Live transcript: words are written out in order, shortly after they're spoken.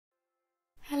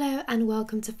and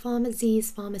welcome to Pharma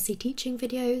Z's pharmacy teaching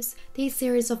videos. These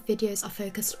series of videos are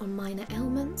focused on minor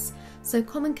ailments, so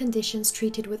common conditions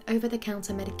treated with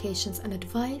over-the-counter medications and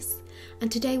advice,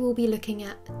 and today we'll be looking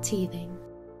at teething.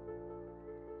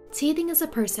 Teething is a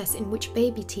process in which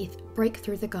baby teeth break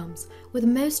through the gums, with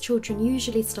most children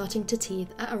usually starting to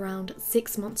teeth at around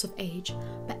 6 months of age,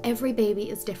 but every baby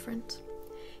is different.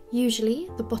 Usually,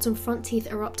 the bottom front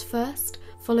teeth erupt first,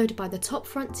 followed by the top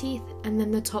front teeth, and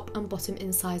then the top and bottom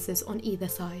incisors on either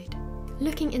side.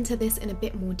 Looking into this in a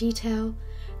bit more detail,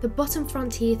 the bottom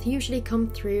front teeth usually come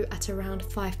through at around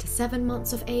 5 to 7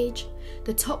 months of age,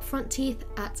 the top front teeth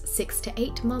at 6 to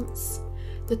 8 months,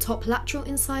 the top lateral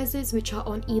incisors, which are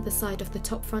on either side of the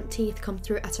top front teeth, come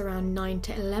through at around 9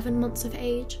 to 11 months of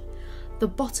age, the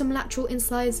bottom lateral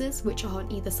incisors, which are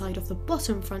on either side of the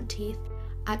bottom front teeth,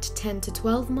 at 10 to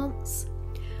 12 months.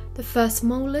 The first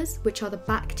molars, which are the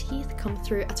back teeth, come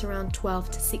through at around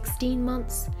 12 to 16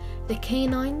 months. The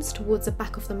canines towards the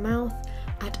back of the mouth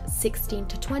at 16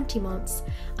 to 20 months,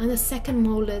 and the second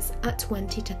molars at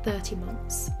 20 to 30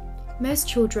 months. Most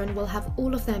children will have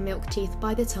all of their milk teeth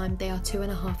by the time they are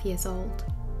 2.5 years old.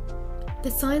 The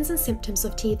signs and symptoms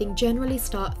of teething generally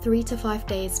start 3 to 5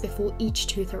 days before each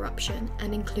tooth eruption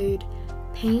and include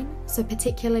pain, so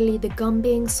particularly the gum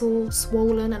being sore,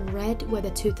 swollen and red where the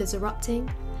tooth is erupting,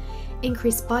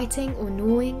 increased biting or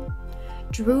gnawing,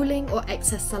 drooling or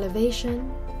excess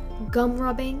salivation, gum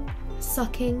rubbing,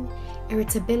 sucking,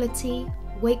 irritability,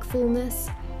 wakefulness,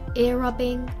 ear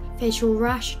rubbing, facial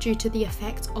rash due to the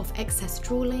effect of excess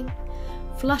drooling,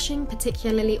 flushing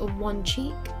particularly on one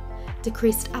cheek,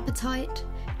 decreased appetite,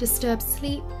 disturbed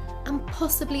sleep, and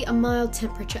possibly a mild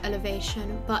temperature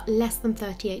elevation, but less than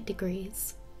 38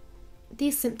 degrees.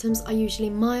 These symptoms are usually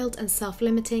mild and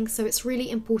self-limiting, so it's really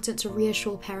important to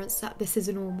reassure parents that this is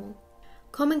normal.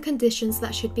 Common conditions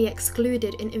that should be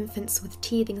excluded in infants with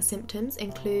teething symptoms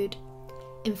include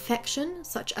infection,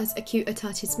 such as acute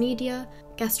otitis media,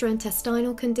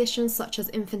 gastrointestinal conditions such as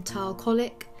infantile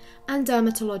colic, and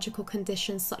dermatological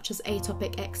conditions such as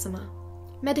atopic eczema.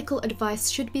 Medical advice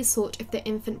should be sought if the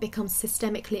infant becomes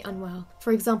systemically unwell,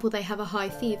 for example they have a high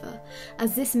fever,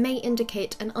 as this may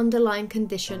indicate an underlying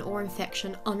condition or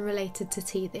infection unrelated to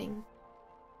teething.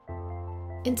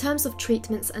 In terms of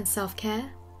treatments and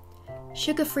self-care,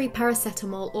 sugar-free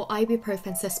paracetamol or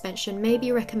ibuprofen suspension may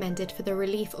be recommended for the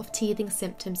relief of teething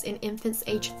symptoms in infants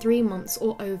aged 3 months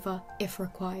or over if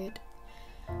required.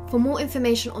 For more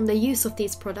information on the use of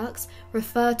these products,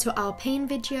 refer to our pain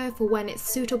video for when it's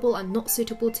suitable and not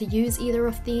suitable to use either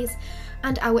of these,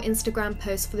 and our Instagram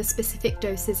post for the specific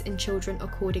doses in children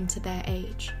according to their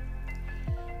age.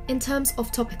 In terms of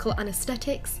topical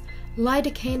anesthetics,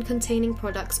 lidocaine-containing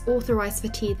products authorised for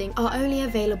teething are only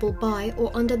available by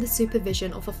or under the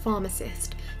supervision of a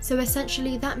pharmacist, so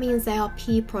essentially that means they are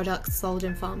P products sold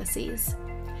in pharmacies.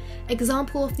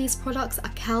 Example of these products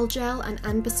are Calgel and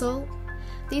Anbesol.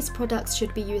 These products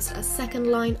should be used as second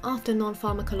line after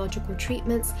non-pharmacological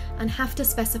treatments and have to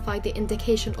specify the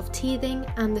indication of teething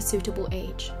and the suitable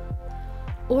age.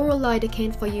 Oral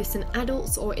lidocaine for use in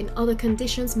adults or in other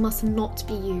conditions must not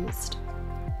be used.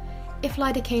 If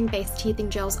lidocaine-based teething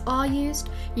gels are used,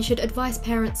 you should advise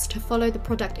parents to follow the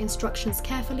product instructions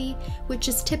carefully, which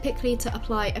is typically to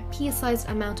apply a pea-sized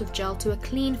amount of gel to a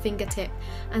clean fingertip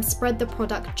and spread the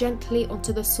product gently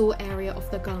onto the sore area of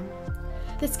the gum.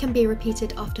 This can be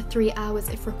repeated after 3 hours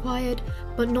if required,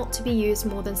 but not to be used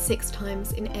more than 6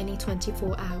 times in any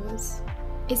 24 hours.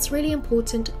 It's really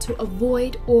important to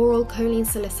avoid oral choline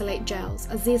salicylate gels,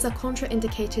 as these are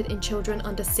contraindicated in children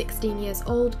under 16 years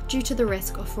old due to the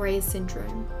risk of Ray's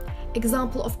syndrome.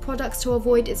 Example of products to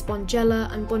avoid is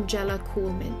Bonjela and Bonjela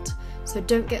Cool Mint, so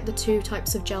don't get the two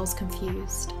types of gels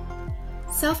confused.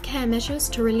 Self-care measures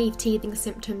to relieve teething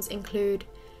symptoms include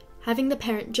having the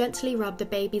parent gently rub the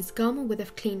baby's gum with a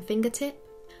clean fingertip,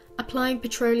 applying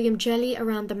petroleum jelly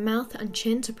around the mouth and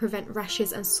chin to prevent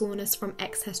rashes and soreness from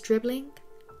excess dribbling,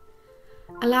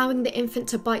 allowing the infant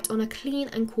to bite on a clean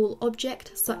and cool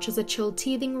object such as a chilled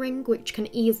teething ring, which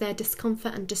can ease their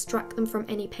discomfort and distract them from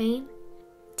any pain.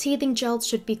 Teething gels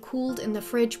should be cooled in the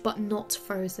fridge but not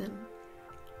frozen.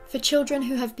 For children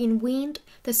who have been weaned,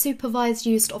 the supervised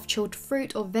use of chilled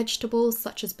fruit or vegetables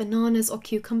such as bananas or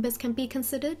cucumbers can be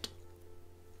considered.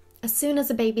 As soon as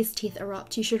a baby's teeth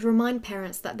erupt, you should remind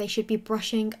parents that they should be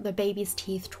brushing the baby's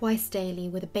teeth twice daily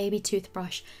with a baby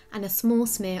toothbrush and a small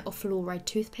smear of fluoride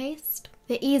toothpaste.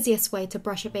 The easiest way to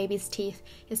brush a baby's teeth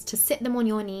is to sit them on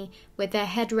your knee with their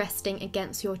head resting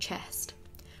against your chest.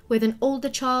 With an older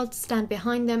child, stand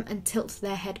behind them and tilt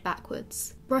their head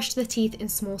backwards. Brush the teeth in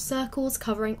small circles,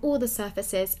 covering all the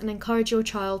surfaces, and encourage your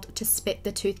child to spit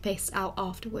the toothpaste out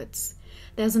afterwards.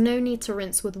 There's no need to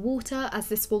rinse with water, as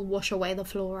this will wash away the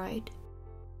fluoride.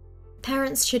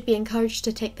 Parents should be encouraged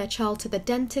to take their child to the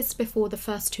dentist before the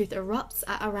first tooth erupts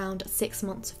at around 6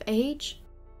 months of age.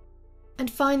 And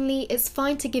finally, it's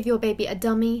fine to give your baby a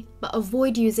dummy, but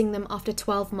avoid using them after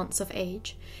 12 months of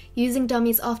age. Using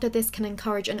dummies after this can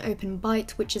encourage an open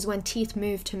bite, which is when teeth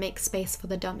move to make space for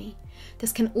the dummy.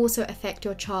 This can also affect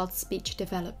your child's speech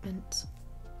development.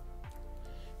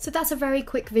 So that's a very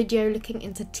quick video looking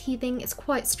into teething. It's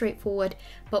quite straightforward,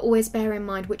 but always bear in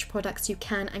mind which products you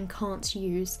can and can't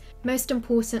use. Most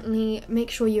importantly, make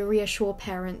sure you reassure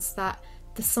parents that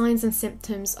the signs and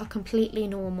symptoms are completely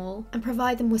normal and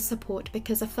provide them with support,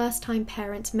 because a first-time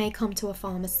parent may come to a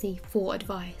pharmacy for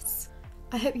advice.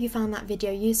 I hope you found that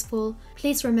video useful.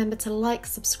 Please remember to like,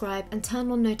 subscribe and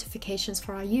turn on notifications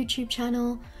for our YouTube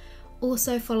channel.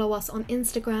 Also follow us on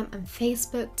Instagram and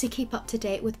Facebook to keep up to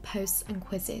date with posts and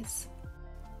quizzes.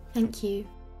 Thank you.